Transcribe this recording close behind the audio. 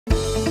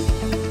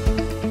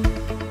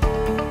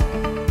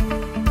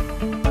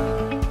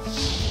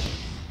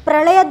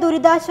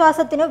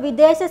ദുരിതാശ്വാസത്തിനു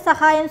വിദേശ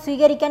സഹായം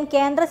സ്വീകരിക്കാൻ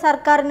കേന്ദ്ര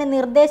സർക്കാരിന്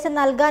നിർദ്ദേശം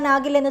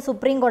നൽകാനാകില്ലെന്ന്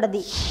സുപ്രീം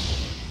കോടതി.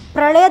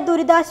 പ്രളയ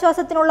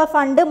ദുരിതാശ്വാസത്തിനുള്ള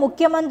ഫണ്ട്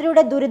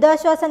മുഖ്യമന്ത്രിയുടെ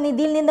ദുരിതാശ്വാസ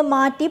നിധിയിൽ നിന്ന്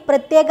മാറ്റി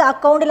പ്രത്യേക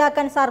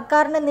അക്കൗണ്ടിലാക്കാൻ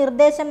സർക്കാരിന്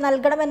നിർദ്ദേശം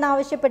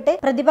നൽകണമെന്നാവശ്യപ്പെട്ട്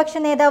പ്രതിപക്ഷ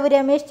നേതാവ്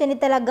രമേശ്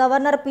ചെന്നിത്തല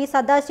ഗവർണർ പി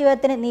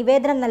സദാശിവത്തിന്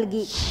നിവേദനം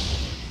നൽകി.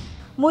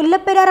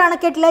 മുല്ലപ്പെരിയാർ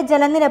അണക്കെട്ടിലെ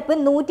ജലനിരപ്പ്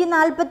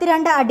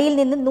 142 അടിയിൽ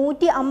നിന്ന്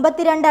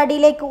 152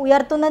 അടിയിലേക്ക്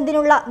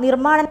ഉയർത്തുന്നതിനുള്ള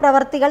നിർമ്മാണ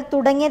പ്രവർത്തികൾ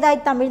തുടങ്ങിയതായി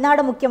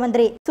തമിഴ്നാട്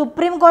മുഖ്യമന്ത്രി.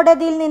 സുപ്രീം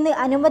കോടതിയിൽ നിന്ന്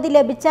അനുമതി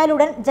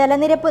ലഭിച്ചാലുടൻ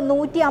ജലനിരപ്പ്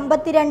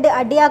 152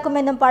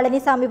 അടിയാക്കുമെന്നും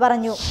പളനിസ്വാമി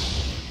പറഞ്ഞു.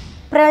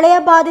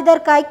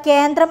 പ്രളയബാധിതർക്കായി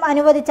കേന്ദ്രം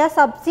അനുവദിച്ച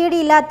സബ്സിഡി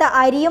ഇല്ലാത്ത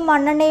അരിയും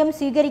മണ്ണെണ്ണയും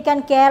സ്വീകരിക്കാൻ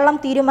കേരളം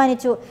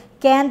തീരുമാനിച്ചു.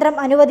 കേന്ദ്രം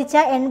അനുവദിച്ച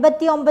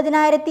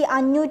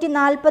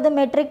 89,540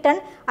 മെട്രിക് ടൺ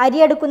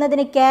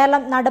അരിയെടുക്കുന്നതിന്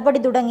കേരളം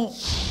നടപടി തുടങ്ങി.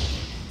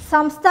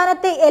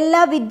 സംസ്ഥാനത്തെ എല്ലാ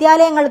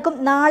വിദ്യാലയങ്ങൾക്കും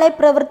നാളെ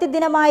പ്രവൃത്തി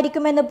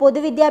ദിനമായിരിക്കുമെന്ന്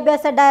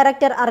പൊതുവിദ്യാഭ്യാസ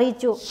ഡയറക്ടർ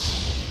അറിയിച്ചു.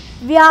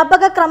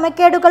 വ്യാപക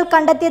ക്രമക്കേടുകൾ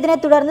കണ്ടെത്തിയതിനെ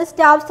തുടർന്ന്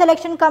സ്റ്റാഫ്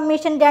സെലക്ഷൻ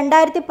കമ്മീഷൻ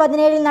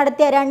 2017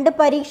 നടത്തിയ 2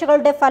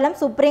 പരീക്ഷകളുടെ ഫലം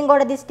സുപ്രീം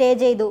കോടതി സ്റ്റേ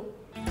ചെയ്തു.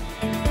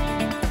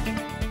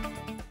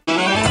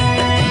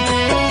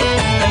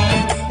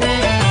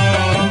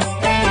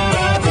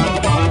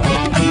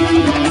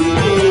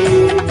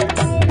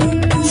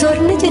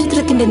 സ്വർണ്ണ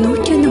ചരിത്രത്തിന്റെ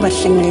 101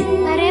 വർഷങ്ങൾ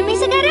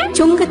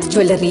ചുങ്കത്ത്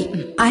ജ്വല്ലറി.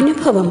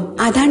 അനുഭവം,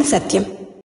 അതാണ് സത്യം.